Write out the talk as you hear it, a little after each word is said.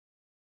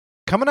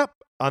Coming up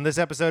on this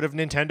episode of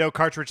Nintendo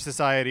Cartridge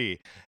Society.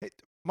 Hey,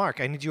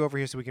 Mark, I need you over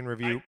here so we can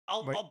review.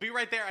 I'll be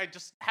right there. I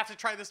just have to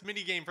try this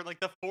mini game for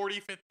like the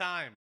 45th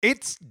time.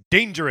 It's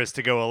dangerous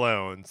to go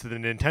alone, so the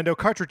Nintendo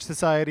Cartridge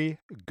Society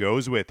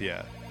goes with you.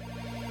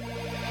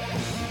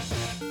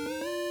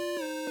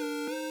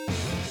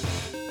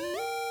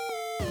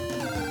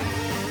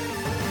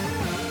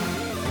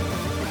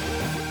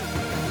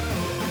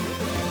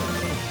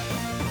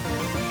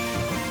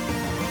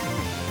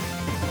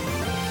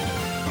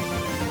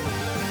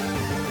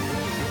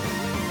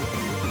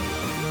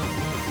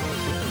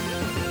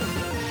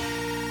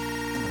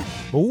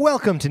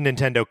 Welcome to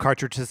Nintendo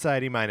Cartridge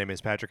Society. My name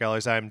is Patrick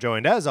Ellers. I'm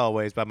joined, as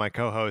always, by my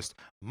co-host,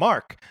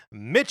 Mark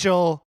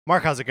Mitchell.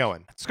 Mark, how's it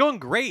going? It's going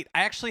great.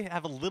 I actually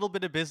have a little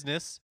bit of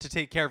business to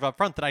take care of up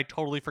front that I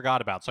totally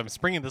forgot about, so I'm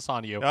springing this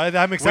on you.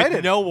 I'm excited.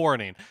 With no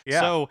warning. Yeah.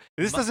 So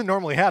this doesn't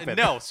normally happen.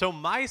 No. So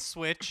my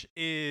Switch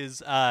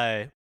is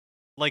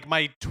like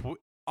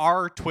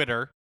our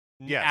Twitter.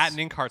 Yes. At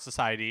Nincart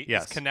Society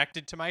Yes. is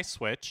connected to my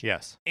Switch.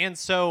 Yes. And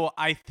so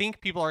I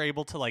think people are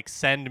able to like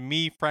send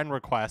me friend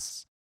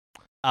requests.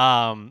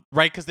 Right,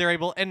 because they're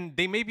able, and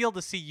they may be able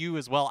to see you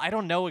as well. I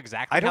don't know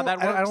exactly how that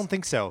works. I don't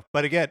think so.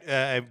 But again,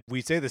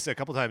 we say this a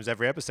couple times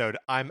every episode.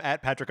 I'm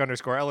at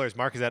Patrick_Ellers.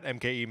 Mark is at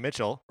MKE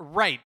Mitchell.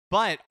 Right,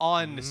 but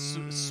on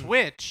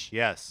Switch,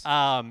 Yes.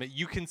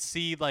 you can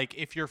see like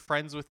if you're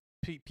friends with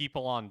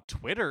people on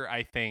Twitter.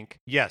 I think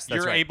Yes, that's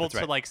you're right. able That's to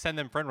right. like send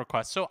them friend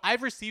requests. So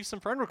I've received some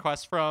friend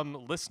requests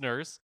from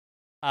listeners.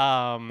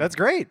 That's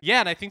great. Yeah,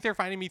 and I think they're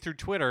finding me through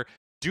Twitter.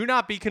 Do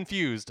not be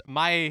confused.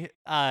 My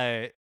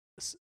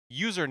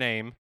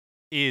username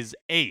is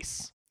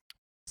Ace.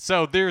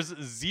 So there's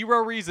zero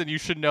reason you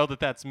should know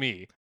that that's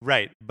me.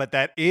 Right, but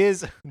that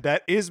is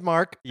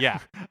Mark. Yeah.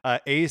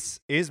 Ace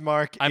is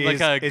Mark. I'm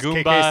is, like a is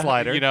Goomba, KK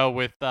Slider.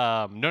 with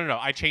no,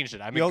 I changed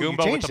it. I'm a Oh, you Goomba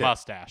with changed a it.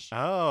 mustache.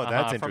 Oh,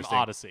 that's interesting. From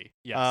Odyssey.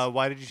 Yes.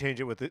 Why did you change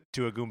it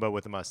to a Goomba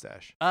with a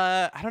mustache?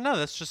 I don't know.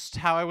 That's just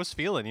how I was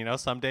feeling. You know,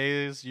 some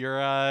days you're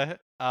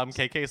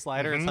KK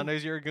Slider, and some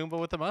days you're a Goomba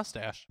with a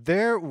mustache.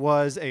 There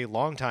was a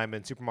long time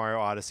in Super Mario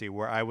Odyssey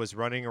where I was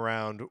running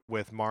around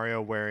with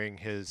Mario wearing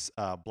his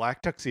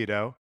black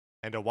tuxedo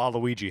and a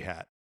Waluigi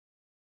hat.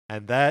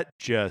 And that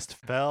just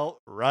felt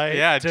right.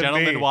 Yeah, to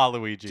Gentleman me.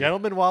 Waluigi.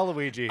 Gentleman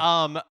Waluigi.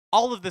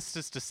 All of this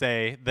is to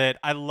say that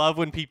I love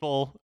when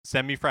people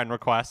send me friend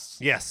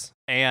requests. Yes.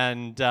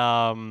 And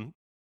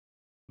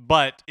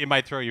but it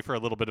might throw you for a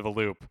little bit of a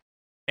loop.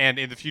 And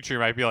in the future, you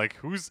might be like,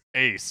 "Who's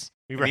Ace?"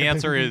 And the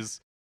answer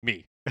is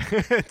me.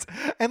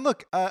 And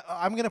look,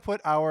 I'm gonna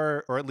put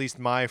or at least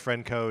my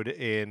friend code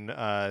in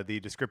the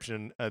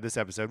description of this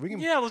episode. We can,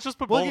 let's just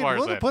put both of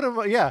ours in. Put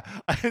them, yeah.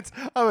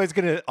 I was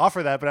gonna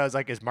offer that, but I was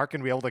like, is Mark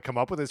gonna be able to come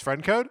up with his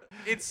friend code?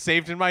 It's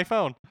saved in my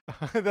phone.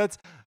 That's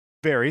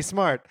very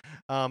smart.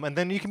 And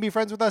then you can be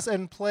friends with us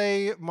and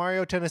play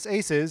Mario Tennis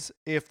Aces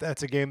if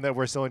that's a game that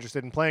we're still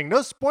interested in playing.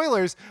 No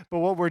spoilers, but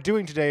what we're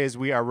doing today is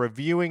we are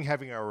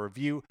having our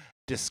review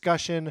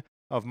discussion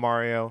of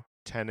Mario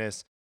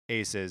Tennis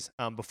Aces.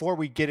 Before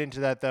we get into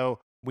that, though,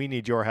 we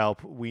need your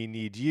help. We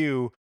need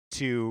you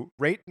to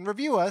rate and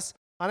review us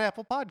on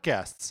Apple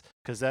Podcasts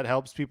because that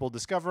helps people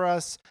discover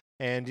us,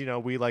 and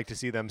we like to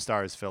see them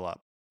stars fill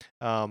up.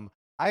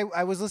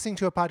 I was listening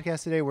to a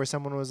podcast today where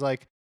someone was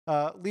like,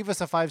 leave us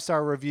a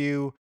 5-star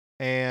review,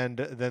 and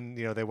then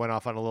they went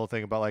off on a little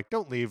thing about like,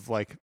 don't leave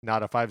like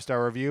not a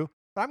 5-star review,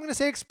 but I'm gonna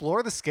say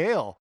explore the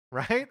scale,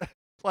 right?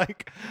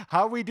 Like,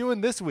 how are we doing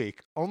this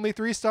week? Only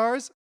 3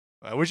 stars?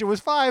 I wish it was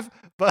 5,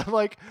 but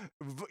like,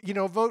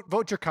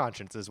 vote your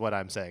conscience is what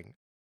I'm saying.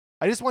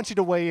 I just want you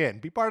to weigh in,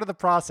 be part of the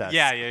process.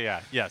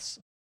 Yeah. Yes.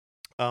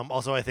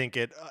 Also, I think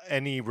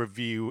any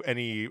review,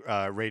 any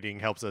rating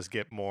helps us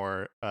get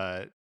more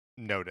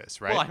notice,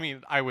 right? Well, I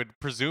mean, I would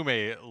presume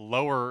a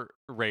lower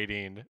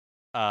rating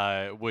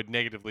would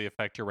negatively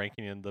affect your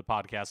ranking in the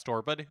podcast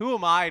store, but who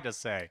am I to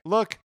say?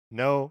 Look,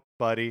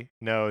 nobody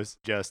knows.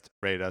 Just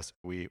rate us.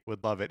 We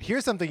would love it.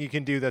 Here's something you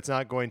can do that's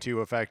not going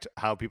to affect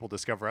how people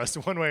discover us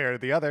one way or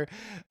the other.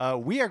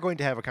 We are going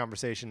to have a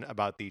conversation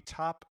about the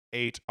top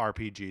 8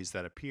 RPGs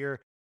that appear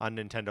on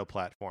Nintendo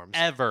platforms.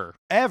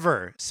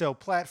 Ever. So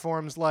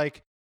platforms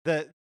like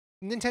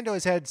Nintendo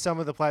has had some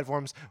of the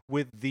platforms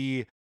with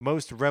the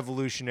most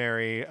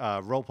revolutionary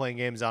role-playing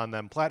games on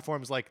them.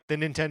 Platforms like the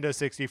Nintendo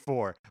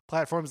 64.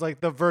 Platforms like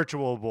the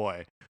Virtual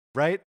Boy,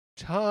 right?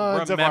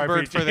 Tons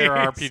Remembered of RPGs. for their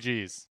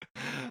RPGs.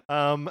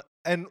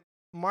 And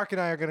Mark and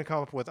I are going to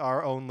come up with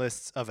our own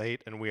lists of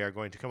 8, and we are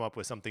going to come up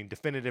with something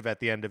definitive at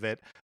the end of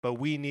it. But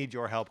we need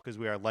your help because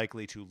we are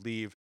likely to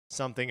leave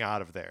something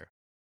out of there.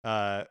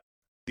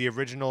 The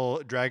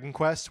original Dragon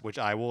Quest, which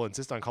I will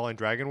insist on calling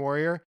Dragon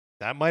Warrior,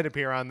 that might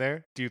appear on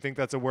there. Do you think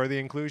that's a worthy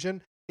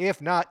inclusion?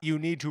 If not, you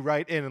need to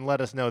write in and let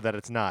us know that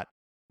it's not.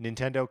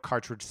 Nintendo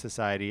Cartridge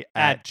Society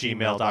at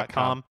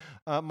gmail.com.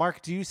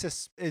 Mark,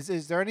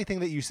 is there anything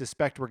that you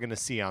suspect we're going to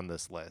see on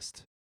this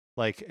list?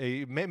 Like,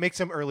 make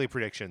some early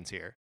predictions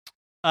here.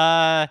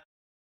 I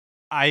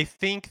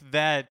think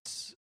that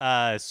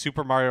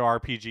Super Mario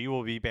RPG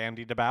will be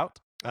bandied about.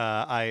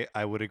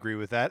 I would agree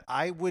with that.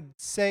 I would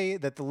say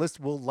that the list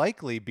will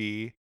likely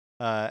be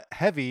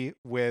heavy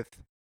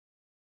with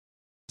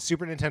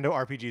Super Nintendo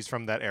RPGs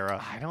from that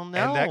era. I don't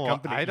And that know.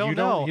 company, I don't you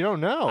know. don't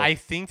know. I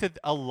think that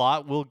a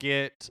lot will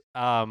get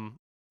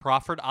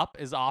proffered up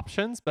as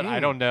options, but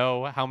I don't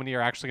know how many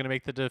are actually going to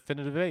make the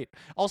definitive 8.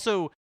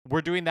 Also,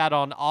 we're doing that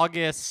on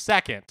August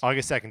 2nd.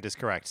 August 2nd is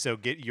correct. So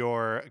get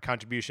your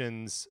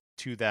contributions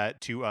to that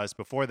to us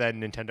before that,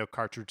 Nintendo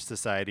Cartridge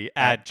Society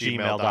at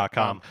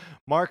gmail.com.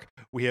 Mark,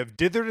 we have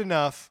dithered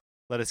enough.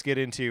 Let us get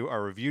into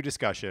our review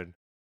discussion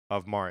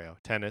of Mario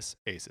Tennis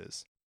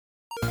Aces.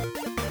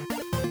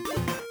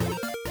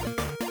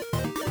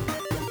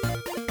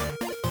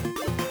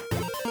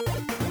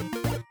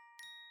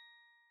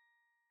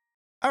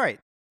 All right,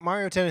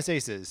 Mario Tennis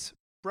Aces.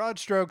 Broad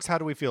strokes, how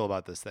do we feel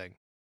about this thing?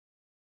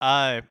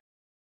 I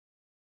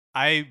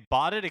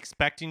bought it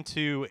expecting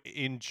to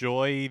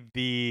enjoy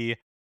the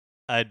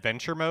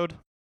adventure mode.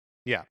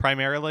 Yeah.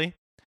 Primarily.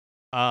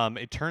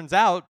 It turns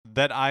out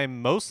that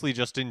I'm mostly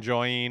just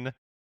enjoying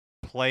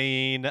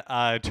playing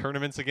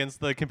tournaments against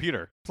the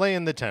computer.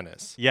 Playing the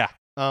tennis. Yeah.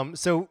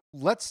 So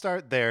let's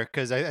start there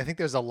because I think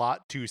there's a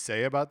lot to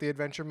say about the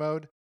adventure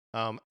mode.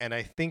 And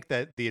I think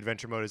that the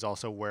adventure mode is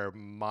also where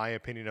my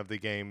opinion of the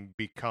game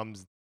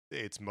becomes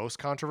its most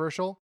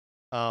controversial.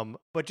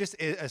 But just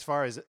as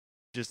far as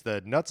just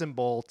the nuts and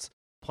bolts,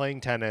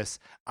 playing tennis,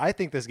 I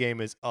think this game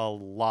is a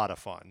lot of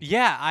fun.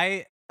 Yeah,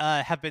 I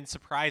have been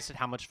surprised at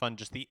how much fun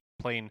just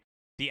playing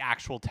the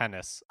actual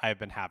tennis I've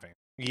been having.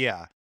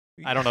 Yeah.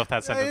 I don't know if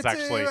that sentence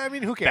actually I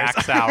mean, who cares?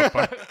 Backs out.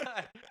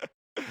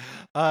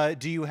 But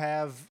do you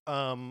have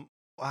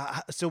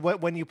so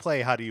when you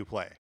play, how do you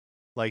play?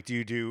 Like,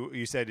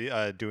 you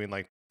said doing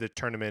like the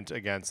tournament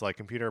against like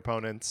computer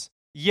opponents?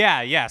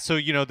 Yeah. So,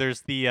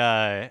 there's the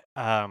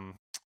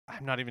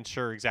I'm not even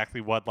sure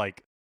exactly what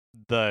like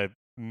the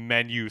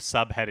menu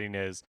subheading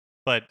is,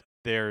 but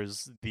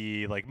there's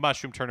the like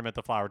mushroom tournament,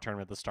 the flower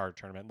tournament, the star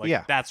tournament,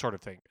 like that sort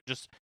of thing.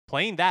 Just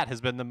playing that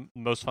has been the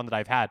most fun that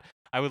I've had.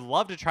 I would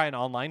love to try an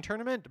online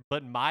tournament,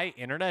 but my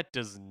internet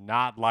does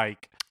not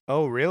like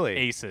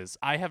Aces.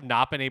 I have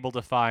not been able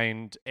to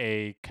find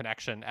a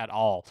connection at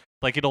all.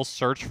 Like it'll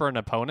search for an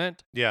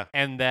opponent,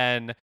 and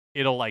then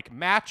it'll like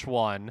match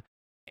one,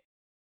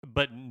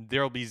 but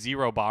there'll be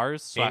 0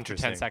 bars. So after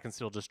 10 seconds,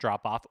 it'll just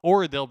drop off,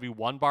 or there'll be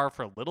 1 bar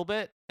for a little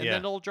bit, and then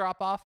it'll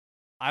drop off.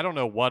 I don't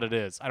know what it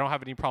is. I don't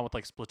have any problem with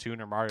like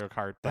Splatoon or Mario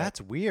Kart. That's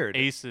weird.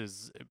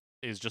 Aces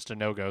is just a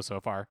no-go so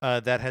far.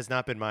 That has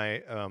not been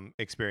my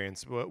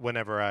experience.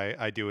 Whenever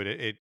I do it,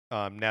 it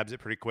nabs it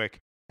pretty quick.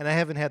 And I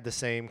haven't had the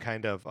same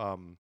kind of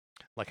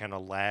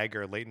lag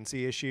or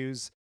latency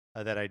issues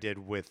that I did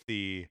with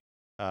the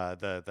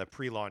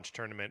pre-launch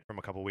tournament from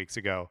a couple weeks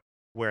ago,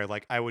 where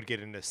like I would get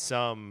into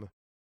some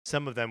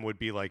of them would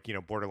be like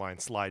borderline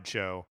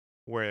slideshow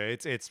where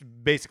it's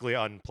basically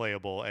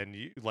unplayable, and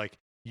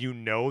you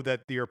know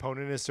that your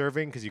opponent is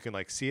serving because you can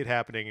like see it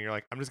happening, and you're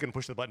like, I'm just gonna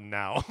push the button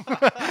now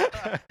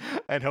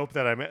and hope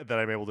that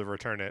I'm able to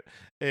return it.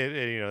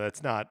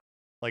 That's not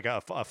like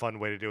a fun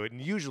way to do it. And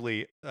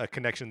usually a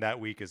connection that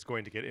week is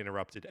going to get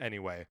interrupted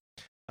anyway.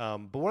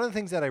 But one of the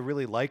things that I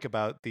really like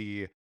about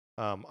the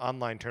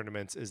online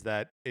tournaments is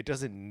that it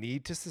doesn't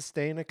need to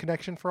sustain a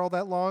connection for all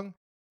that long,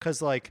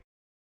 because like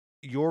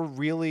your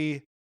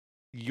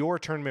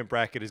tournament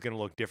bracket is going to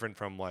look different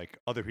from like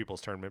other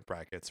people's tournament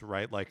brackets,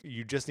 right? Like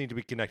you just need to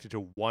be connected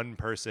to one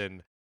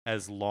person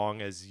as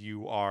long as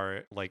you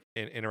are like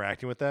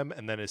interacting with them,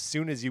 and then as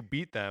soon as you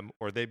beat them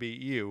or they beat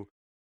you,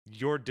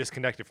 you're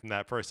disconnected from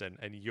that person,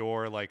 and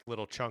your like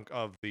little chunk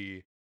of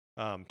the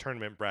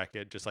tournament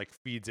bracket just like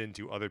feeds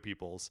into other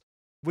people's,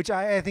 which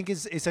I think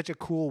is such a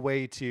cool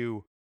way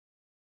to,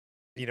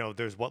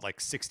 there's like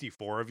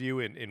 64 of you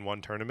in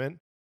one tournament,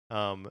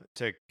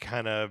 to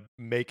kind of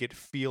make it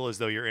feel as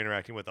though you're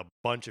interacting with a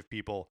bunch of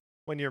people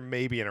when you're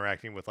maybe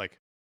interacting with like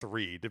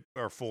 3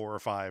 or 4 or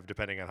 5,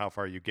 depending on how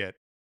far you get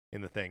in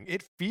the thing.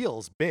 It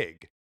feels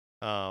big,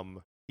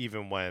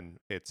 even when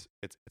it's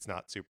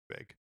not super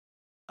big.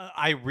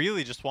 I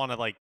really just want to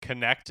like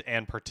connect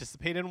and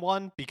participate in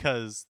one,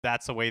 because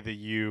that's a way that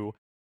you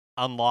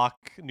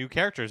unlock new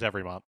characters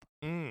every month.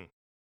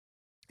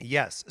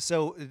 Yes.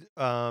 So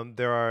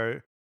there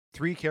are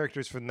 3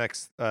 characters for the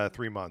next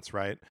 3 months,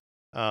 right?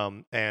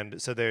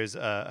 And so there's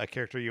a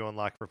character you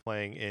unlock for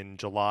playing in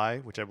July,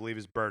 which I believe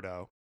is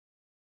Birdo,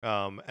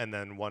 and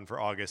then one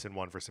for August and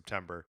one for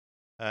September.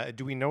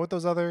 Do we know what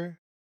those other?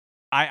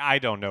 I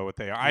don't know what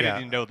they are. I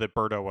didn't know that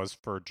Birdo was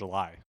for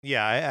July.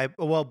 Yeah,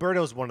 well,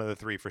 Birdo's one of the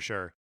 3 for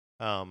sure.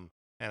 And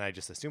I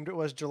just assumed it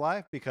was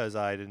July because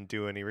I didn't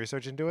do any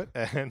research into it,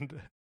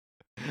 and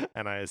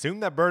I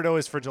assumed that Birdo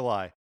is for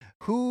July.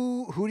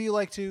 Who do you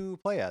like to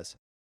play as?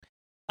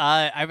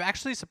 I've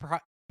actually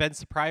been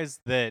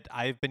surprised that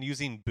I've been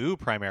using Boo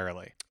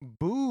primarily.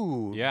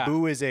 Boo. Yeah.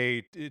 Boo is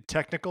a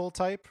technical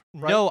type,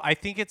 right? No, I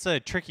think it's a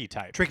tricky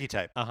type. Tricky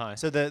type. Uh-huh.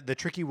 So the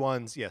tricky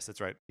ones, yes, that's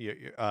right.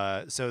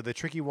 So the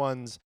tricky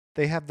ones,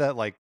 they have that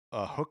like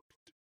hook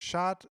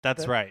shot.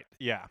 That's right.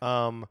 Yeah.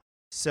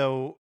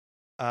 So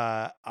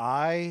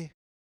I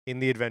in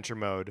the adventure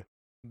mode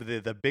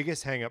the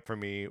biggest hang up for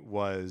me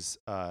was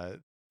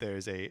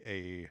there's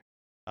a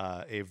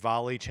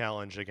volley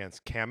challenge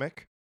against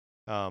Kamek,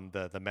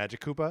 the Magic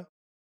Koopa.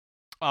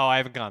 Oh, I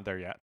haven't gone there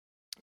yet.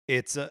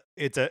 It's a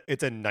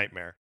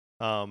nightmare.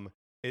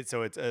 It's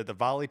the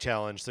volley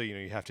challenge. So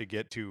you have to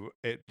get to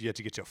it. You have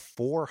to get to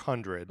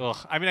 400. Ugh.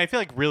 I mean, I feel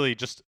like really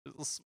just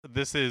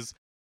this is.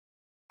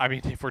 I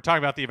mean, if we're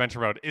talking about the adventure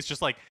mode, it's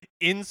just like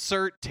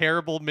insert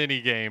terrible mini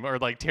game or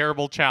like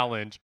terrible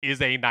challenge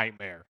is a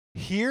nightmare.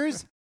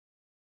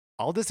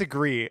 I'll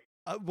disagree.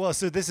 Well,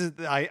 so this is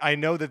I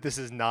know that this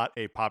is not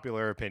a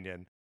popular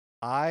opinion.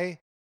 I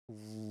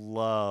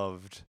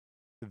loved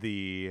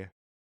the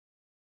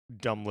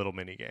dumb little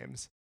mini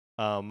games.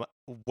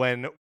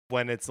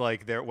 When it's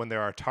like when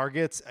there are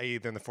targets,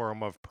 either in the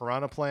form of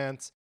piranha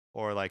plants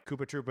or like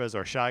Koopa Troopas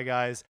or Shy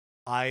Guys,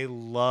 I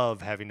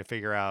love having to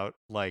figure out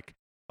like,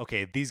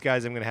 okay, these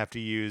guys I'm gonna have to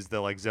use the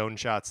like zone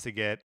shots to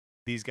get.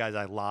 These guys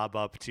I lob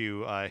up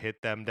to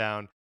hit them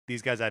down.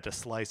 These guys I had to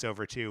slice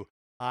over to.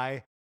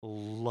 I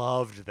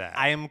loved that.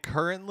 I am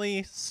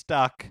currently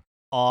stuck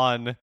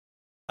on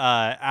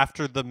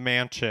after the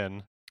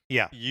mansion.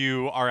 Yeah.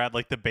 You are at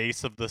like the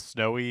base of the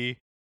snowy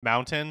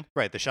mountain.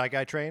 Right, the Shy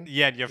Guy train.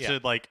 Yeah, and you have to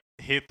like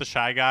hit the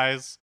Shy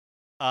Guys.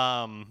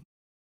 I'm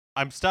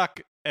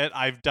stuck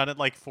I've done it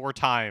like 4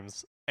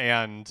 times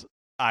and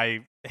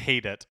I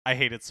hate it. I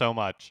hate it so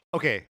much.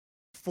 Okay,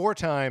 4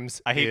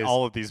 times. I hate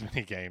all of these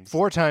mini games.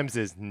 4 times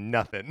is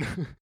nothing.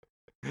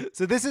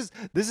 So this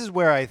is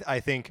where I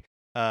think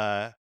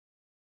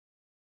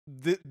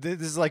this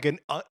is like an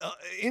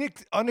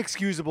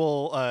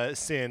unexcusable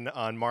sin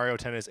on Mario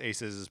Tennis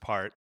Aces'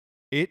 part.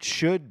 It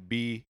should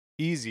be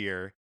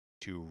easier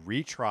to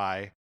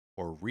retry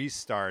or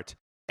restart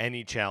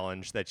any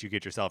challenge that you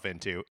get yourself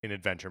into in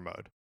adventure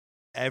mode.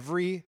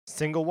 Every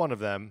single one of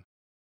them,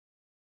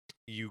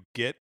 you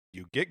get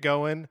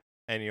going,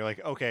 and you're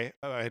like, okay,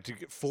 I had to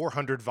get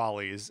 400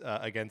 volleys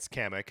against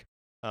Kamek.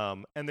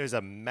 And there's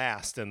a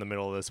mast in the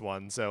middle of this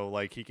one, so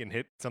like he can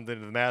hit something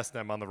to the mast,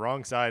 and I'm on the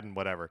wrong side, and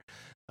whatever.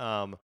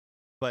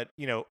 But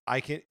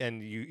I can,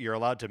 and you're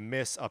allowed to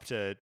miss up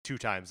to 2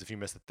 times. If you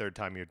miss the 3rd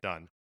time, you're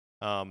done.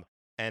 And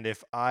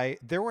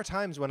there were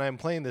times when I'm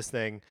playing this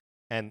thing,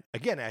 and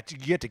again, you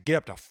get to get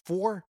up to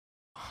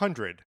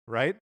 400,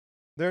 right?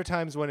 There are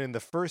times when in the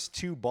first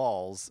 2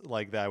 balls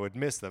like that, I would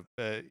miss the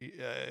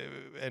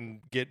and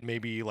get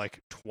maybe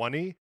like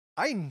 20.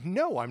 I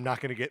know I'm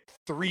not going to get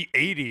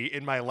 380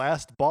 in my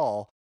last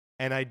ball,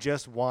 and I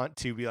just want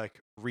to be like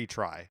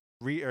retry,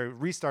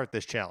 restart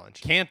this challenge.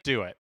 Can't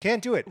do it.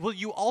 Can't do it. Well,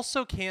 you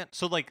also can't.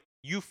 So like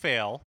you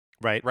fail,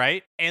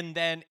 right, and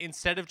then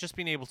instead of just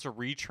being able to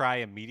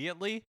retry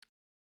immediately,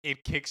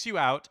 it kicks you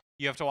out.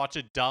 You have to watch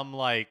a dumb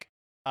like.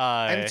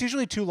 And it's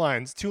usually 2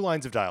 lines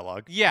of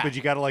dialogue. Yeah, but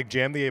you got to like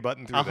jam the A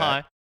button through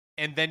that.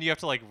 And then you have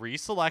to like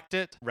reselect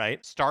it,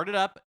 right? Start it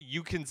up.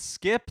 You can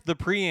skip the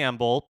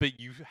preamble, but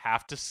you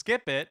have to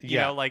skip it. You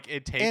know, like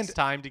it takes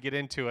time to get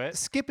into it.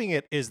 Skipping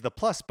it is the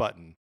plus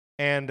button.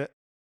 And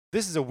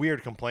this is a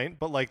weird complaint,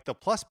 but like the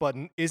plus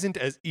button isn't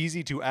as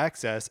easy to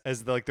access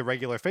as the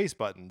regular face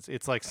buttons.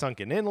 It's like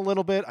sunken in a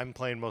little bit. I'm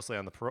playing mostly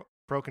on the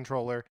Pro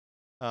controller.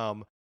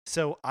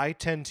 So I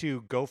tend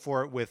to go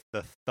for it with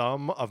the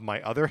thumb of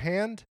my other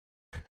hand.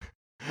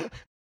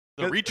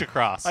 The reach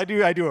across. I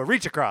do a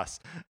reach across.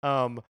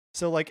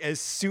 So like as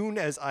soon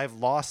as I've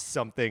lost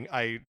something,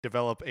 I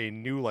develop a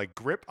new like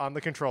grip on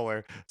the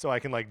controller, so I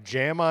can like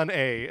jam on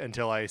A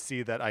until I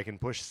see that I can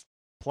push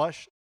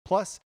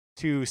plus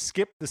to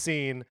skip the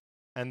scene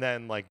and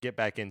then like get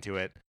back into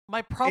it.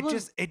 My problem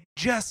it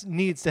just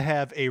needs to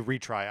have a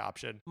retry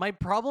option. My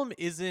problem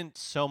isn't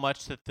so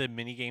much that the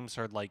mini games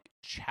are like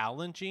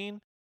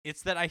challenging,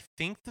 it's that I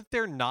think that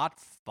they're not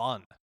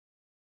fun.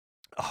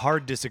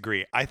 Hard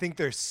disagree. I think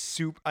they're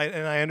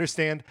and I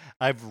understand.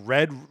 I've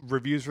read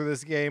reviews for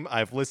this game.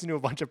 I've listened to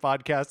a bunch of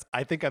podcasts.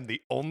 I think I'm the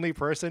only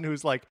person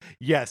who's like,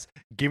 yes,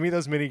 give me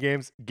those mini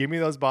games. Give me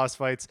those boss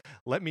fights.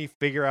 Let me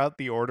figure out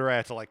the order I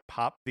have to like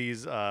pop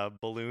these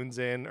balloons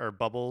in or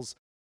bubbles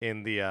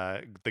in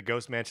the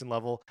Ghost Mansion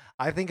level.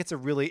 I think it's a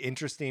really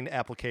interesting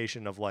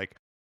application of like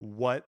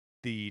what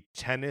the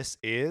tennis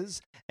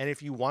is. And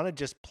if you want to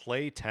just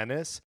play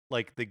tennis,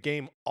 like the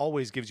game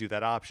always gives you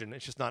that option.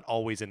 It's just not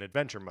always in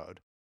adventure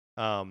mode.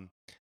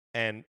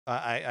 And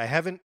I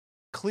haven't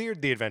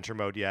cleared the adventure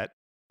mode yet.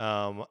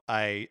 I'm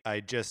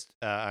just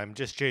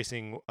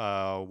chasing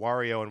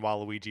Wario and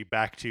Waluigi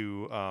back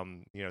to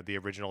the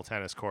original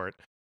tennis court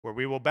where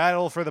we will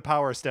battle for the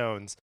Power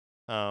Stones.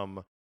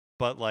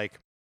 But like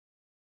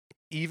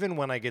even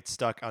when I get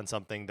stuck on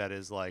something that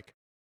is like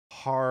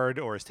hard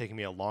or is taking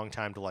me a long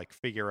time to like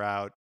figure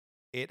out,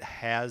 it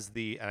has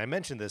and I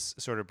mentioned this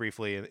sort of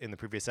briefly in the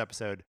previous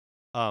episode,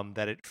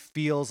 that it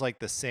feels like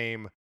the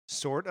same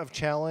sort of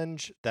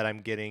challenge that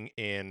I'm getting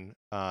in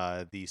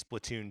the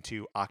Splatoon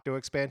 2 Octo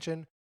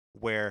expansion,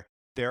 where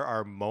there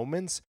are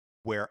moments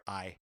where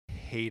I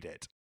hate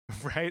it,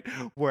 right?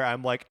 Where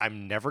I'm like,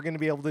 I'm never going to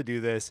be able to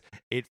do this.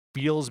 It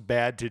feels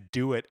bad to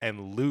do it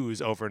and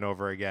lose over and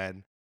over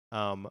again.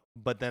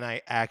 But then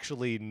I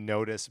actually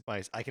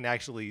I can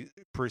actually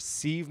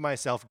perceive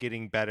myself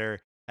getting better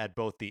at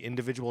both the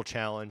individual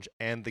challenge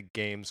and the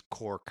game's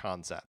core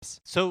concepts.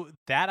 So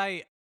that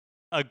I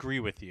agree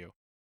with you,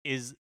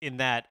 is in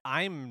that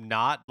I'm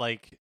not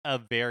like a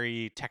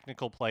very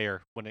technical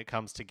player when it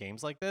comes to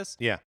games like this.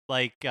 Yeah.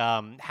 Like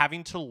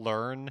having to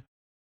learn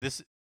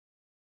this,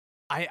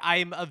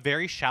 I'm a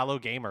very shallow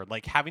gamer.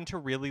 Like having to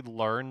really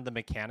learn the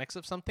mechanics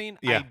of something,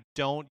 Yeah. I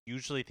don't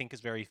usually think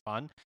is very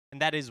fun.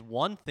 And that is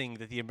one thing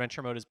that the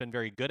adventure mode has been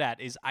very good at,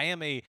 is I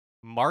am a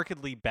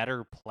markedly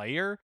better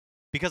player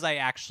because I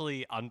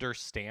actually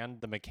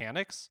understand the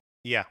mechanics.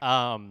 Yeah.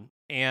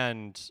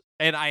 And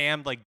I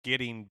am like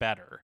getting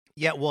better.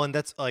 Yeah, well, and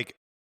that's like,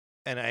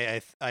 and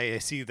I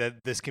see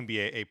that this can be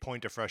a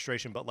point of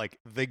frustration, but like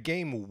the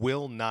game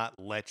will not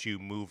let you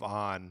move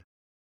on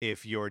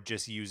if you're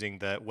just using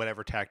the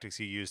whatever tactics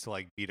you use to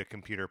like beat a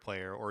computer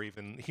player or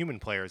even human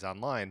players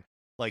online.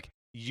 Like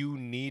you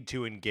need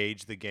to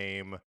engage the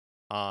game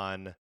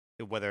on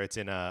whether it's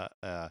in a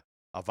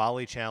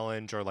volley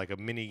challenge or like a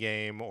mini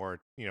game or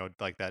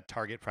like that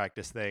target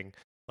practice thing.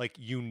 Like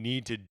you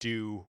need to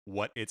do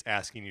what it's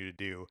asking you to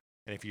do,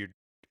 and if you're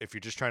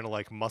just trying to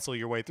like muscle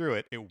your way through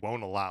it, it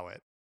won't allow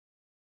it.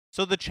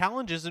 So the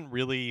challenge isn't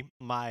really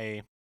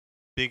my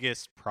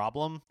biggest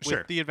problem with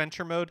Sure. the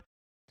adventure mode.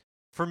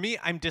 For me,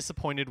 I'm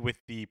disappointed with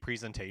the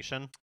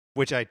presentation.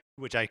 Which I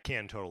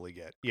can totally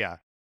get. Yeah.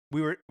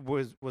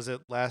 Was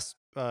it last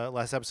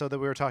episode that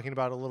we were talking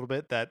about a little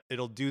bit that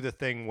it'll do the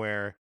thing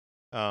where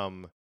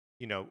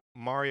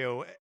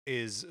Mario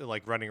is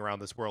like running around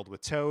this world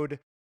with Toad,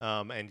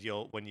 and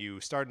when you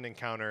start an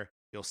encounter,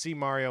 you'll see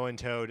Mario and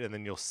Toad, and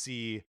then you'll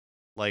see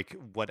like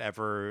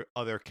whatever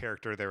other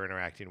character they're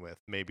interacting with.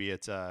 Maybe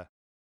it's a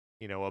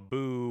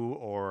Boo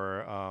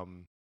or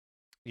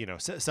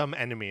some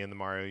enemy in the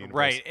Mario universe.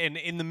 Right, and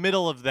in the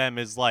middle of them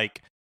is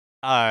like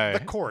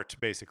The court,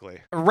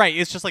 basically. right,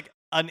 it's just like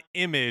an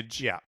image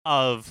Yeah.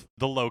 of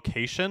the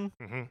location,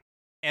 Mm-hmm.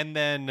 and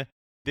then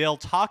they'll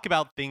talk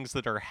about things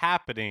that are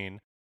happening,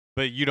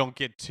 but you don't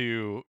get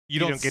to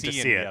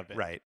see any of it.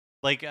 Right.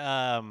 Like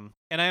and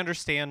I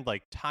understand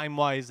like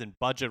time-wise and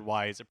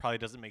budget-wise it probably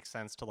doesn't make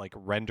sense to like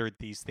render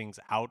these things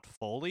out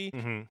fully,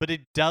 Mm-hmm. but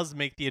it does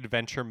make the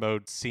adventure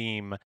mode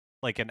seem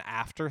like an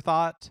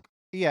afterthought.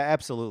 Yeah,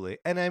 absolutely.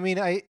 And I mean,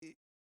 I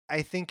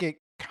think it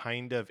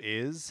kind of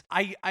is.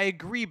 I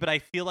agree, but I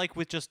feel like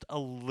with just a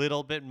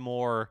little bit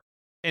more,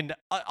 and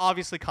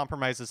obviously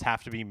compromises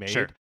have to be made,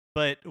 Sure.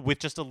 but with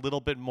just a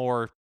little bit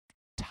more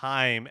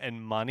time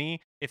and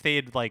money, if they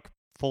had like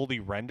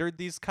fully rendered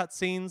these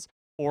cutscenes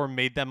or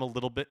made them a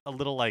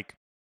little like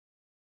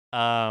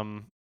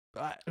um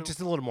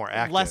Just a little more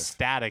active. less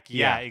static.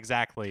 Yeah, Yeah.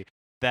 exactly.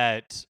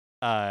 That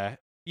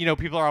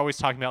people are always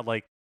talking about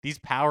like these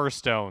power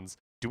stones.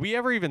 Do we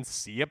ever even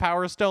see a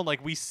power stone?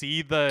 Like we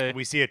see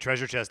We see a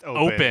treasure chest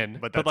open,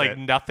 but that's like it.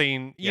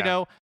 nothing,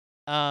 Yeah.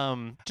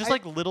 just I-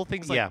 like little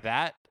things like yeah.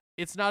 that.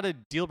 It's not a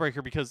deal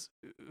breaker because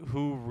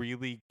who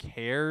really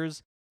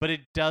cares? But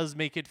it does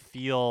make it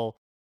feel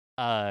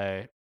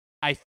I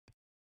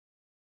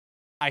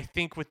I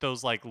think with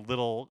those like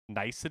little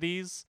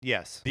niceties,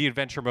 Yes. the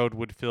adventure mode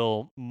would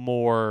feel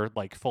more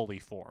like fully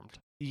formed.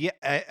 Yeah,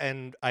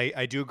 and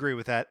I do agree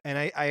with that. And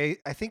I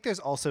think there's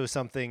also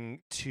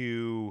something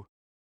to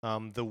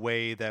the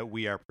way that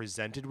we are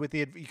presented with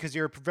because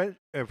you're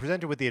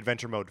presented with the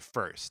adventure mode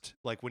first.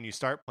 Like when you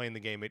start playing the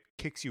game, it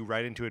kicks you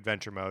right into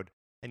adventure mode,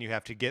 and you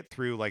have to get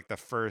through like the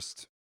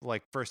first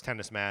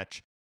tennis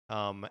match,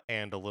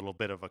 and a little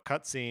bit of a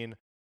cutscene,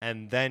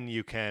 and then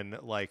you can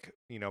like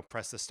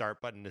press the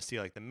start button to see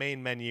like the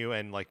main menu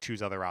and like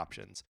choose other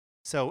options.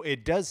 So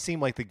it does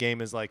seem like the game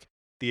is like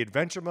the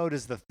adventure mode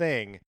is the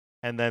thing,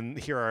 and then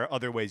here are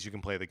other ways you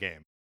can play the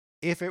game.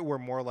 If it were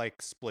more like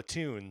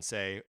Splatoon,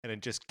 say, and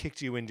it just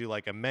kicked you into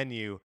like a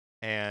menu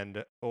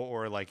and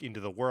or like into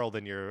the world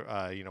and you're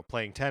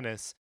playing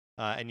tennis,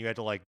 and you had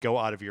to like go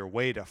out of your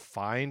way to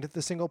find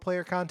the single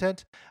player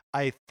content,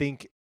 I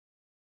think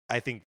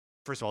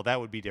first of all that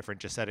would be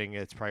different, just setting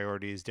its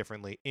priorities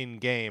differently in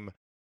game,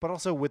 but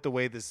also with the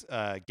way this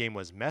game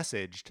was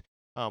messaged.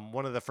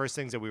 One of the first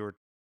things that we were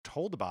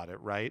told about it,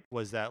 right,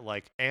 was that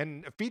like,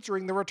 and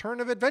featuring the return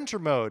of adventure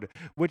mode,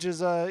 which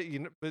is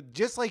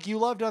just like you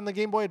loved on the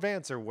Game Boy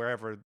Advance or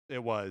wherever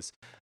it was.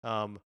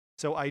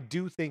 So I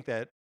do think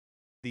that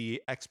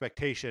the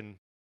expectation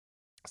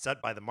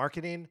set by the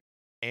marketing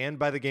and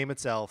by the game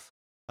itself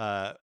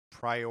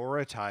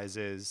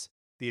prioritizes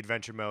the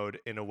adventure mode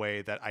in a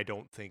way that I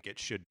don't think it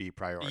should be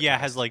prioritized. Yeah,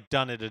 has like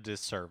done it a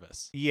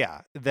disservice.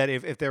 Yeah, that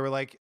if they were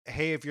like,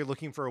 hey, if you're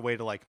looking for a way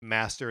to like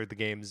master the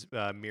game's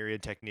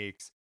myriad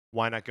techniques,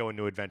 why not go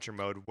into adventure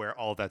mode where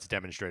all that's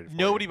demonstrated for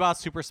Nobody you? bought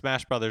Super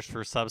Smash Brothers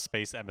for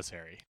Subspace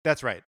Emissary.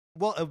 That's right.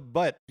 Well,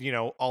 but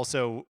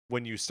also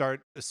when you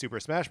start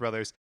Super Smash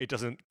Brothers, it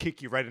doesn't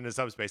kick you right into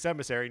Subspace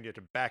Emissary, and you have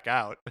to back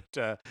out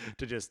to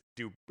just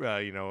do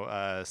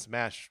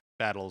Smash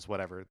battles,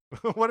 whatever.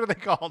 What are they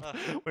called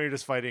when you're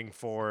just fighting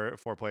four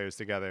players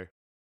together?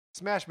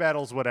 Smash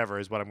battles, whatever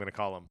is what I'm going to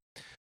call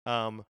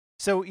them.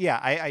 So yeah,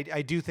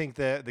 I do think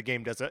the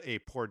game does a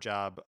poor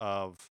job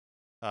of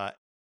uh,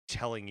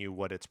 telling you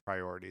what its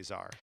priorities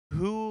are.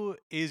 Who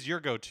is your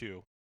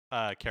go-to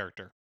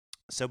character?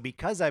 So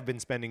because I've been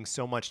spending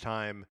so much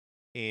time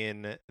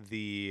in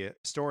the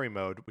story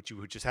mode, which you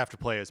would just have to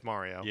play as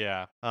Mario,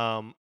 Yeah.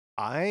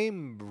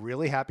 I'm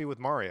really happy with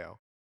Mario.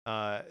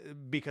 Uh,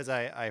 because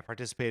I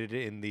participated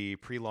in the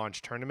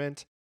pre-launch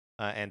tournament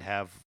and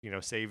have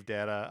save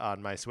data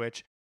on my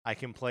Switch. I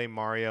can play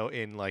Mario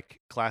in like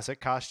classic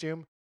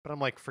costume, but I'm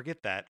like, forget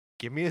that.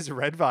 Give me his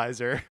red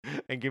visor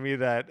and give me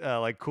that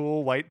like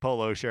cool white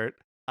polo shirt.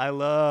 I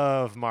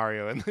love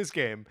Mario in this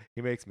game.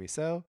 He makes me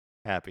so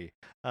happy.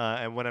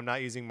 And when I'm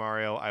not using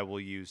Mario, I will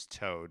use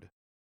Toad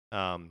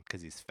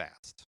because he's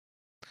fast.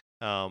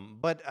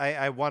 But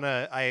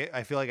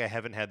I feel like I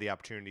haven't had the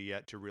opportunity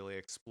yet to really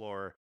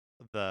explore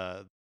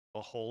the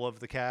whole of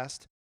the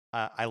cast.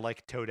 I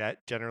like Toadette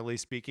generally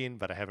speaking,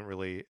 but I haven't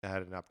really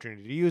had an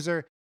opportunity to use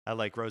her. I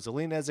like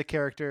Rosalina as a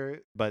character,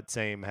 but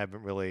same,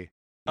 haven't really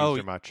used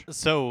her much.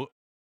 So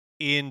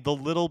in the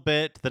little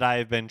bit that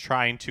I've been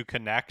trying to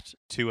connect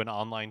to an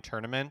online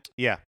tournament,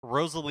 Yeah.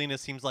 Rosalina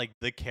seems like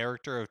the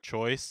character of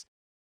choice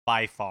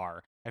by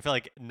far. I feel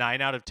like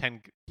 9 out of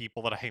 10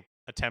 people that I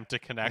attempt to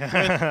connect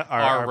with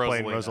are Rosalina.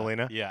 playing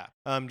Rosalina. Yeah.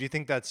 Do you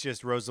think that's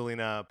just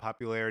Rosalina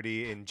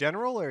popularity in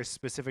general or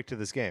specific to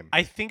this game?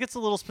 I think it's a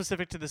little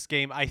specific to this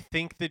game. I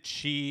think that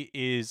she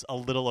is a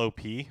little OP.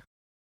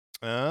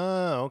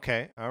 Oh,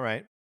 okay. All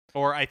right.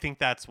 Or I think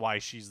that's why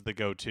she's the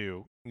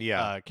go-to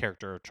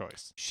character of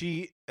choice.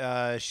 She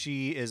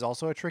is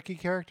also a tricky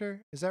character.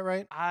 Is that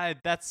right?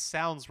 That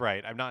sounds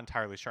right. I'm not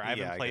entirely sure. I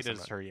haven't played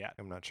as her yet.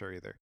 I'm not sure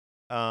either.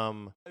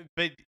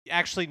 But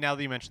actually, now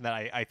that you mentioned that,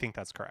 I think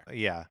that's correct.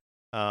 Yeah.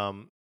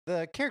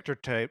 The character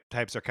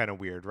types are kind of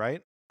weird,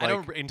 right? I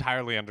don't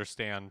entirely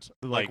understand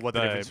like what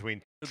the difference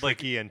between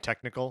tricky and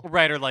technical.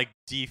 Right, or like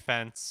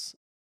defense.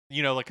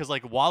 Because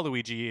like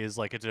Waluigi is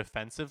like a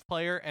defensive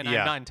player, and I'm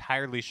not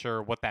entirely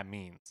sure what that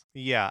means.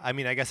 Yeah, I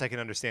mean, I guess I can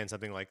understand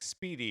something like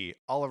speedy,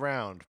 all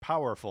around,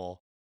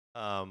 powerful.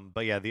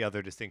 But yeah, the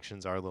other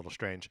distinctions are a little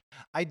strange.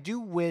 I do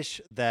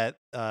wish that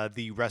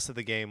the rest of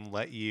the game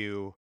let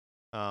you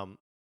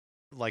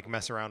like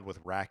mess around with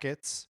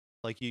rackets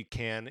like you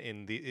can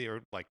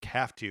or like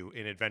have to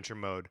in adventure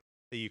mode,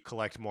 that you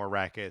collect more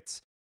rackets.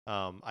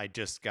 I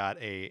just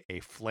got a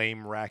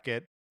flame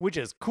racket, which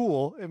is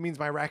cool. It means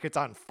my racket's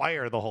on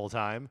fire the whole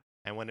time,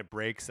 and when it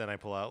breaks, then I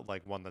pull out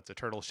like one that's a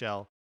turtle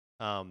shell.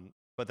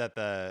 But that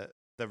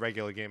the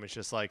regular game is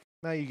just like,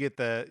 now you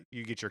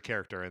get your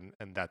character and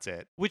that's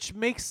it. Which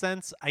makes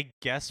sense, I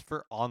guess,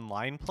 for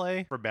online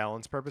play. For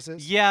balance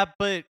purposes. Yeah,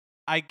 but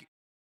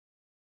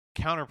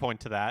counterpoint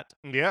to that.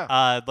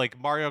 Yeah. Like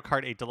Mario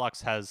Kart 8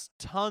 Deluxe has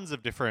tons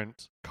of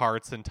different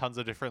carts and tons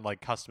of different like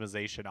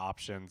customization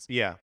options.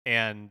 Yeah.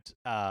 And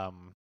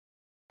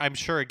I'm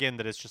sure again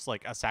that it's just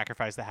like a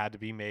sacrifice that had to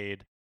be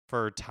made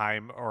for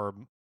time or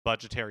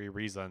budgetary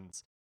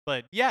reasons.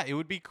 But yeah, it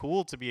would be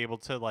cool to be able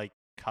to like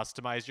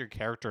customize your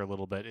character a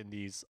little bit in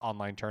these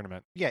online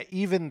tournaments. Yeah,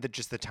 even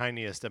just the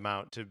tiniest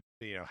amount to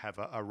have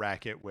a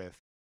racket with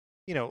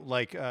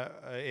like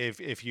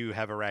if you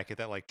have a racket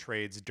that like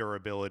trades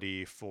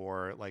durability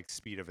for like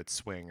speed of its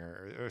swing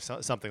or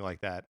something like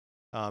that,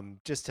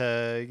 just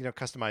to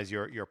customize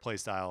your play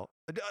style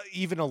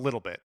even a little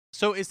bit.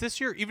 So is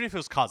this even if it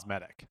was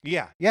cosmetic?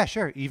 Yeah,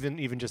 sure,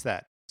 even just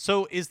that.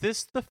 So is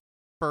this the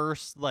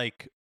first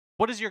like,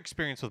 what is your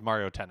experience with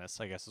Mario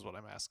Tennis, I guess is what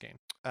I'm asking,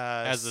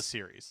 as a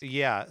series?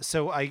 Yeah,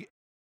 so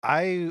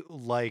I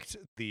liked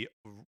the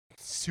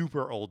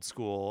super old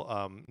school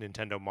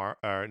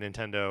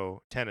Nintendo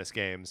tennis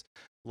games,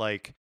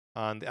 like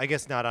I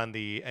guess not on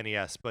the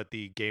NES, but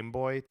the Game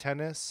Boy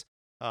Tennis,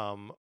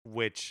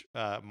 which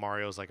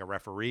Mario's like a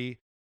referee,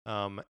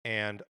 and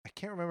I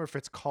can't remember if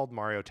it's called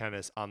Mario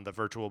Tennis on the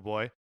Virtual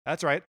Boy.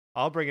 That's right,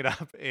 I'll bring it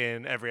up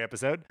in every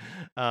episode.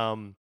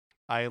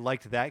 I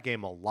liked that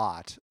game a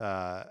lot,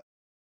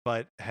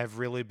 but have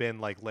really been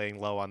like laying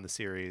low on the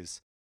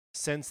series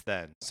since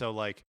then. So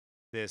like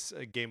this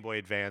Game Boy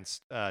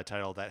Advance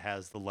title that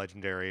has the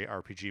legendary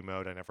RPG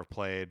mode, I never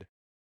played.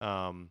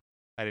 I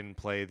didn't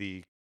play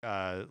the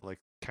like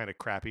kind of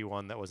crappy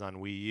one that was on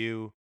Wii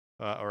U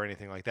or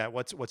anything like that.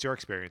 What's your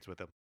experience with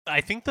them? I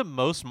think the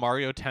most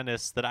Mario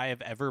Tennis that I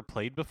have ever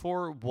played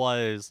before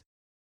was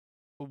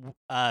when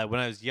I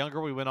was younger.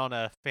 We went on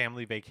a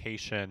family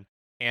vacation,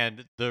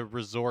 and the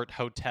resort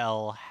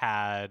hotel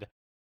had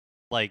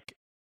like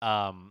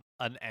an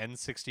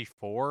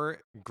N64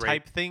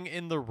 type thing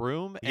in the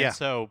room, and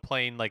so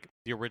playing like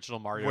the original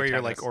Mario where Tennis.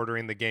 You're like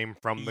ordering the game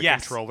from the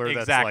controller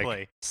that's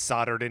like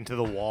soldered into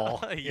the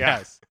wall.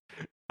 Yes.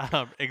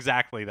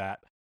 Exactly that.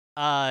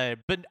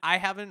 But I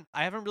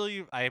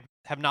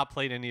have not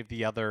played any of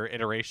the other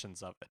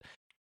iterations of it.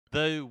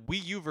 The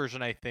Wii U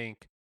version, I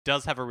think,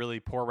 does have a really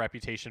poor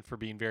reputation for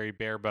being very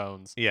bare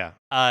bones. Yeah.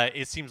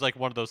 It seems like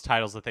one of those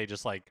titles that they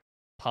just like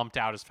pumped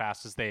out as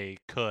fast as they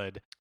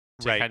could.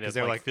 Right, because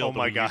they're like, oh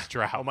my god,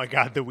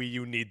 the Wii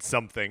U needs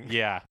something.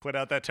 Yeah, put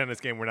out that tennis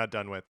game we're not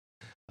done with.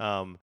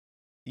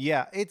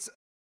 Yeah,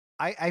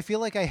 I feel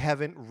like I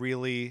haven't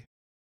really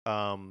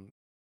that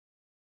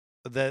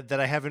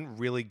I haven't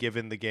really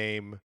given the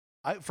game.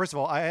 First of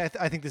all, I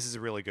think this is a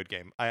really good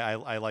game.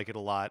 I like it a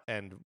lot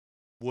and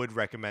would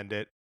recommend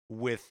it,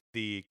 with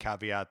the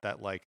caveat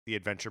that like the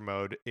adventure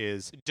mode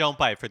is, Don't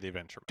buy it for the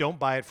adventure mode. don't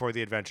buy it for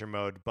the adventure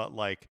mode, but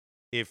like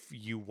if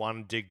you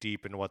want to dig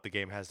deep into what the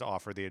game has to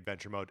offer, the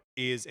adventure mode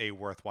is a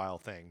worthwhile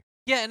thing.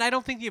 Yeah, and I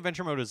don't think the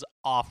adventure mode is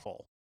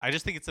awful. I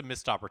just think it's a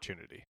missed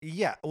opportunity.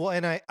 Yeah, well,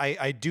 and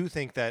I do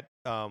think that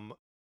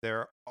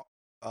there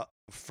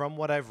from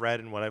what I've read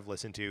and what I've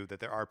listened to, that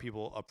there are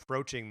people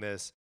approaching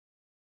this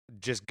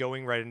just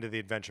going right into the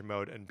adventure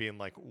mode and being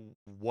like,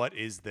 what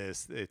is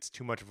this? It's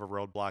too much of a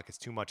roadblock. It's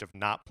too much of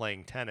not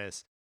playing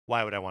tennis.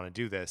 Why would I want to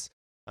do this?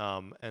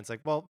 And it's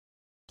like, well,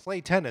 play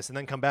tennis and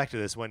then come back to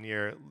this when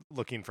you're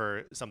looking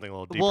for something a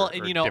little deeper Well,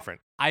 and or different.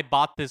 I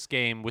bought this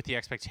game with the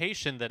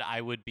expectation that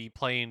I would be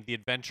playing the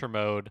adventure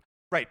mode,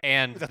 Right.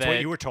 and That's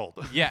what you were told.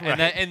 Yeah,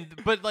 Right.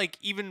 but like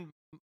even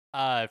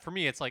for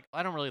me, it's like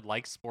I don't really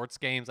like sports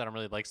games. I don't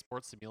really like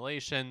sports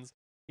simulations.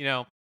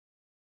 I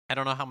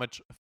don't know how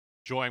much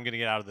joy I'm going to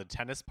get out of the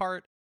tennis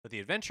part, but the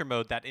adventure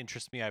mode that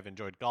interests me. I've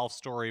enjoyed Golf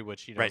Story,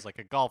 which Right. is like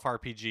a golf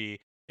RPG.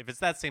 If it's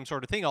that same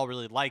sort of thing, I'll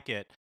really like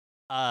it.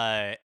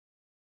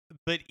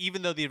 But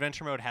even though the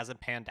adventure mode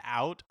hasn't panned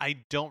out,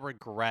 I don't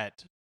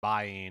regret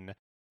buying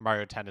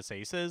Mario Tennis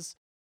Aces.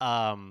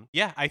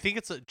 Yeah, I think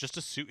it's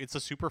it's a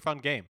super fun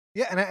game.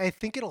 Yeah, and I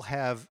think it'll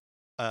have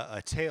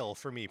a tail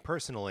for me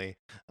personally,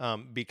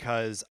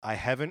 because I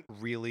haven't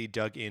really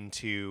dug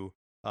into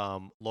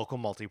local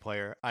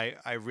multiplayer.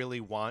 I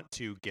really want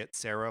to get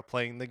Sarah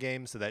playing the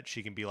game so that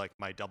she can be like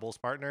my doubles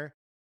partner.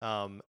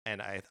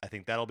 And I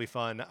think that'll be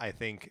fun. I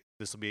think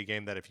this will be a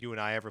game that if you and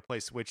I ever play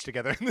Switch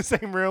together in the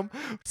same room,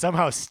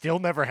 somehow still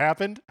never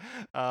happened,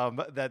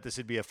 that this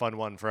would be a fun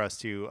one for us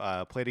to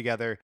play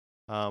together.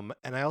 And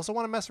I also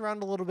want to mess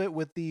around a little bit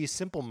with the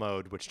simple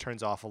mode, which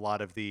turns off a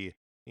lot of the,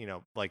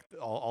 like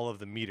all of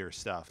the meter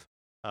stuff,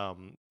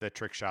 the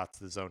trick shots,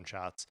 the zone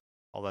shots,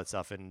 all that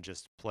stuff, and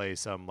just play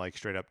some like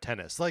straight up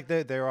tennis. Like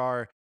there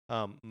are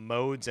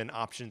modes and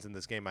options in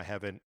this game I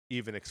haven't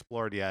even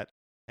explored yet,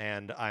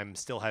 and I'm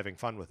still having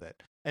fun with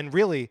it. And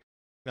really,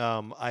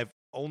 I've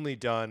only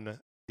done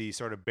the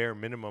sort of bare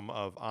minimum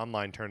of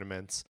online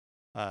tournaments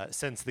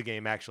since the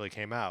game actually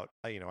came out.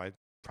 I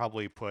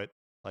probably put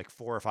like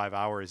 4 or 5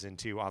 hours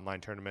into online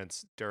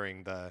tournaments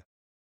during the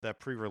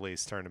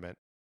pre-release tournament.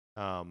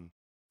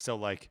 So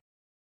like,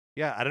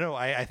 yeah, I don't know.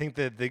 I think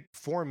that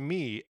for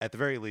me, at the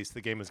very least,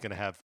 the game is going to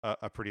have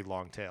a pretty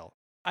long tail.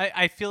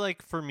 I feel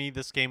like for me,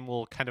 this game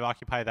will kind of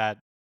occupy that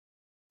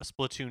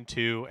Splatoon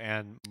 2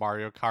 and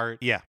Mario Kart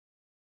Yeah.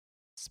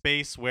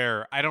 space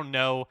where I don't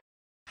know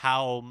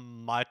how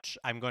much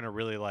I'm going to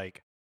really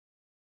like.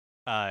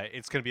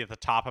 It's going to be at the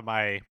top of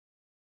my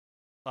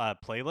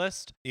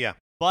playlist. Yeah.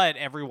 But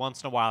every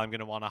once in a while, I'm going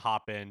to want to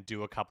hop in,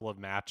 do a couple of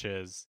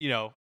matches,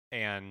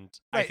 and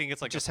I Right, think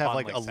it's like just a have, fun,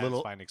 like, a little-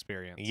 satisfying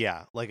experience.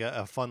 Yeah, like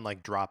a fun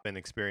like drop-in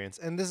experience.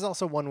 And this is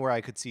also one where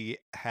I could see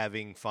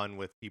having fun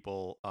with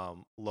people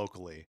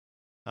locally.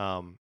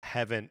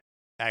 Haven't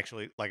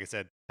actually, like I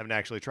said, haven't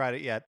actually tried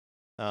it yet.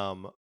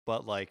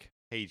 But like,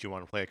 hey, do you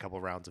want to play a couple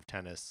rounds of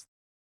tennis?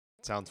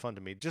 Sounds fun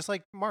to me. Just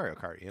like Mario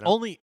Kart,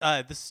 Only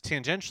this is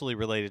tangentially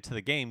related to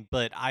the game,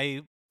 but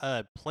I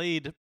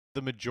played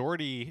the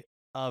majority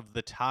of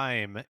the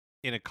time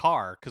in a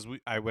car because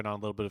I went on a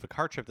little bit of a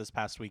car trip this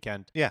past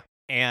weekend. Yeah.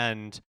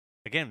 And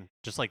again,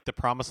 just like the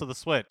promise of the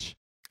Switch.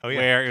 Oh yeah.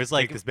 Where it was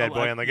like Take this bad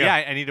boy on the go. Yeah,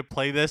 I need to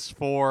play this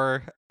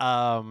for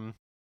so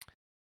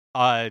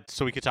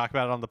we could talk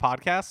about it on the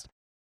podcast.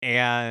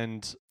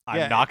 And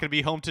Yeah. I'm not going to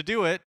be home to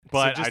do it,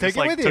 but just I take just it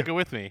like with you. took it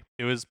with me.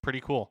 It was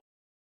pretty cool.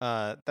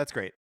 That's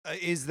great.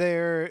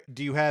 Do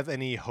you have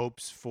any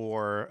hopes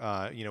for,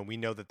 we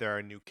know that there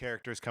are new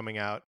characters coming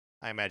out.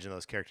 I imagine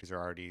those characters are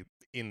already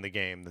in the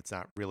game. That's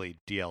not really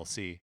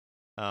DLC.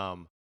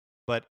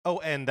 But,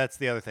 and that's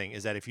the other thing,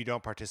 is that if you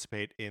don't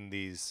participate in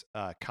these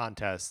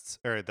contests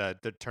or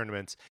the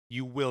tournaments,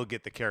 you will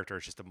get the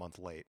characters just a month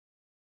late.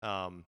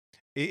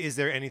 Is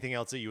there anything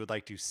else that you would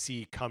like to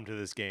see come to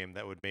this game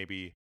that would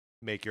maybe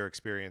make your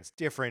experience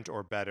different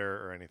or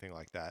better or anything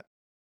like that?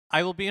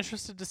 I will be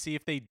interested to see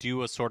if they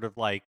do a sort of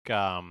like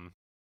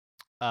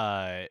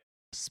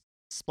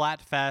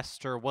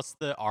Splatfest, or what's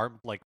the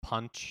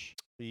punch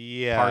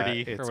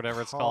party or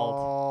whatever it's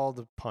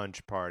called.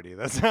 Punch Party.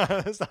 That's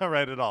not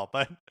right at all,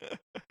 but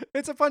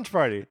it's a punch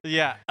party.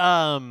 Yeah.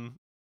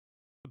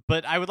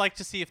 But I would like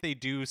to see if they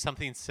do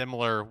something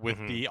similar with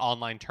the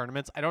online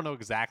tournaments. I don't know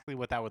exactly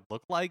what that would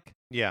look like.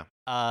 Yeah.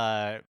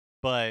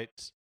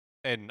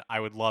 And I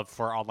would love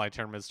for online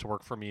tournaments to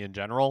work for me in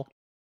general.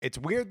 It's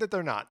weird that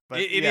they're not, but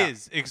it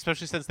is,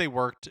 especially since they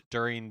worked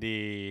during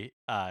the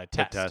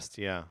test.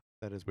 Yeah,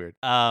 that is weird.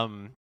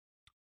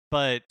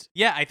 But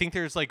yeah, I think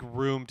there's like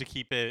room to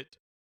keep it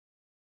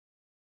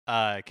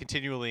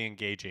continually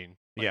engaging.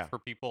 For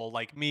people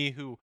like me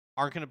who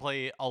aren't going to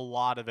play a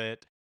lot of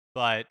it,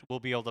 but will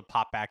be able to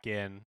pop back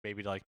in,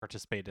 maybe to like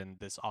participate in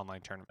this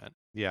online tournament.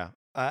 Yeah,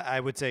 I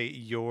would say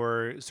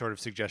your sort of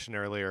suggestion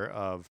earlier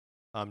of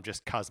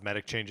just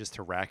cosmetic changes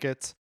to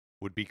rackets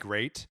would be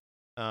great.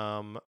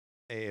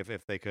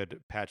 If they could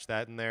patch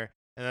that in there.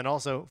 And then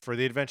also for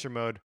the adventure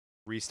mode,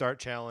 restart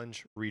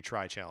challenge,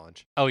 retry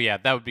challenge. Oh yeah,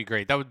 that would be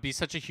great. That would be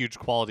such a huge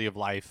quality of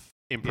life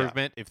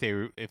improvement if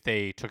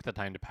they took the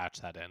time to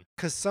patch that in.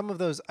 Because some of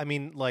those, I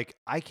mean, like,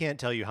 I can't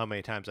tell you how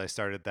many times I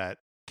started that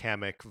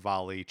Kamek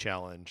volley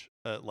challenge.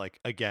 Like,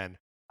 again,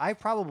 I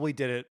probably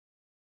did it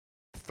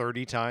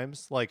 30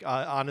 times. Like,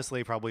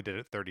 honestly, probably did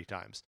it 30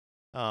 times.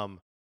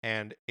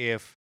 And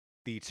if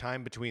the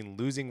time between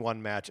losing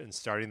one match and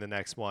starting the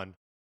next one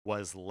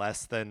was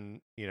less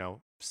than,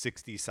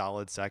 60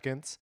 solid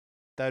seconds,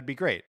 that would be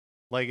great.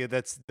 Like,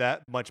 that's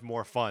that much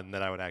more fun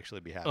that I would actually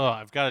be happy. Oh,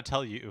 I've got to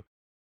tell you,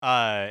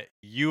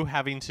 you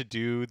having to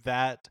do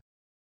that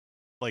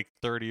like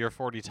 30 or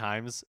 40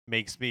 times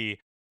makes me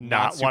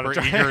not super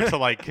eager to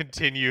like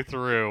continue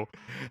through.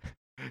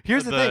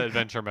 Here's the thing.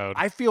 Adventure mode.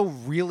 I feel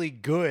really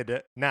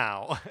good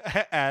now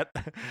at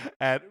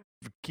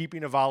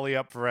keeping a volley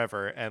up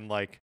forever and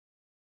like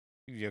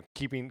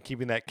keeping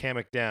that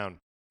Kamek down.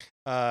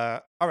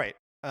 All right.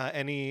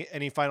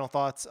 Any final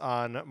thoughts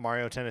on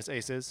Mario Tennis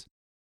Aces?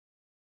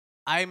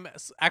 I'm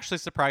actually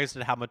surprised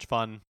at how much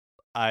fun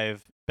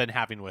I've been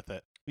having with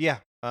it. Yeah.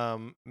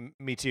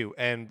 Me too.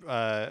 And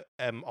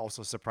am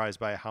also surprised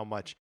by how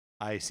much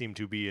I seem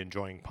to be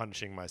enjoying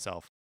punishing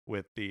myself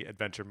with the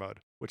adventure mode,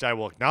 which I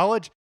will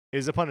acknowledge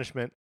is a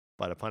punishment,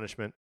 but a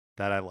punishment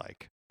that I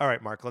like. All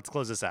right, Mark, let's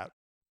close this out.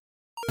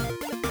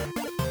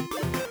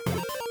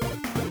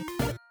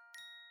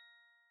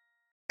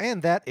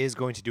 And that is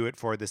going to do it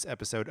for this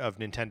episode of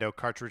Nintendo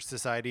Cartridge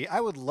Society. I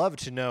would love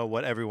to know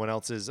what everyone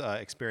else's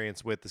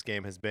experience with this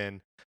game has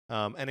been.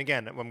 And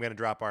again, I'm going to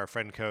drop our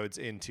friend codes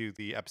into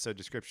the episode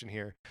description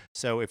here.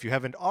 So if you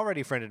haven't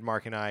already friended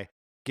Mark and I,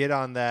 get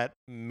on that.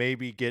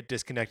 Maybe get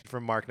disconnected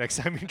from Mark next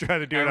time you try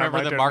to do it. I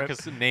remember that Mark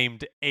is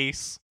named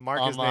Ace. Mark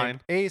online. Is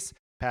named Ace.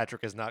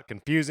 Patrick is not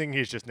confusing.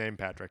 He's just named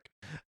Patrick.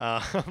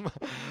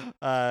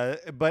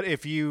 But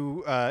if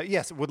you,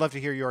 would love to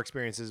hear your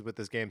experiences with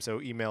this game. So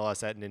email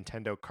us at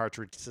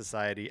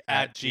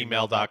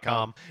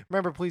nintendocartridgesociety@gmail.com.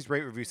 Remember, please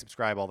rate, review,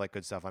 subscribe, all that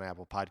good stuff on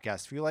Apple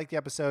Podcasts. If you like the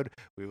episode,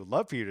 we would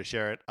love for you to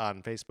share it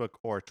on Facebook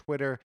or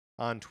Twitter.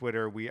 On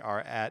Twitter, we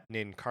are at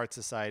NinCart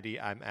Society.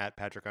 I'm at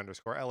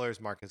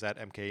Patrick_Ellers. Mark is at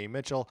MKE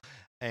Mitchell.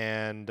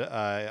 And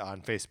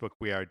on Facebook,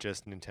 we are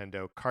just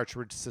Nintendo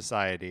Cartridge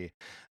Society.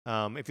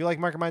 If you like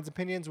Mark and Mine's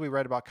opinions, we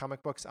write about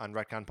comic books on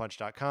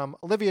retconpunch.com.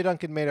 Olivia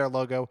Duncan made our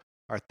logo.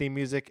 Our theme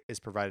music is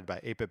provided by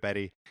 8-Bit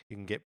Betty. You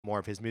can get more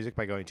of his music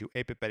by going to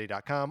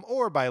 8bitbetty.com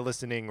or by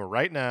listening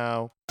right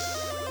now.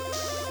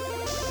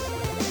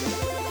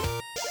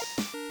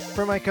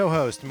 For my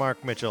co-host,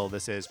 Mark Mitchell,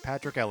 this is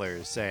Patrick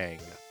Ellers saying,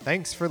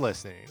 thanks for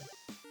listening.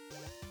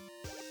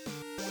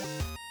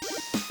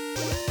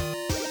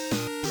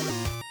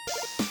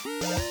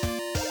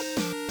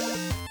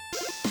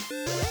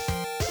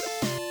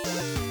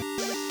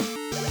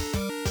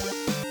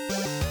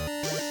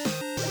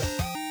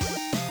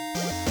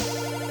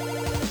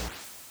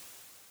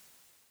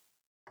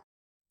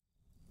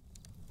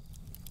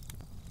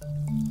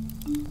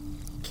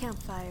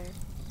 Campfire.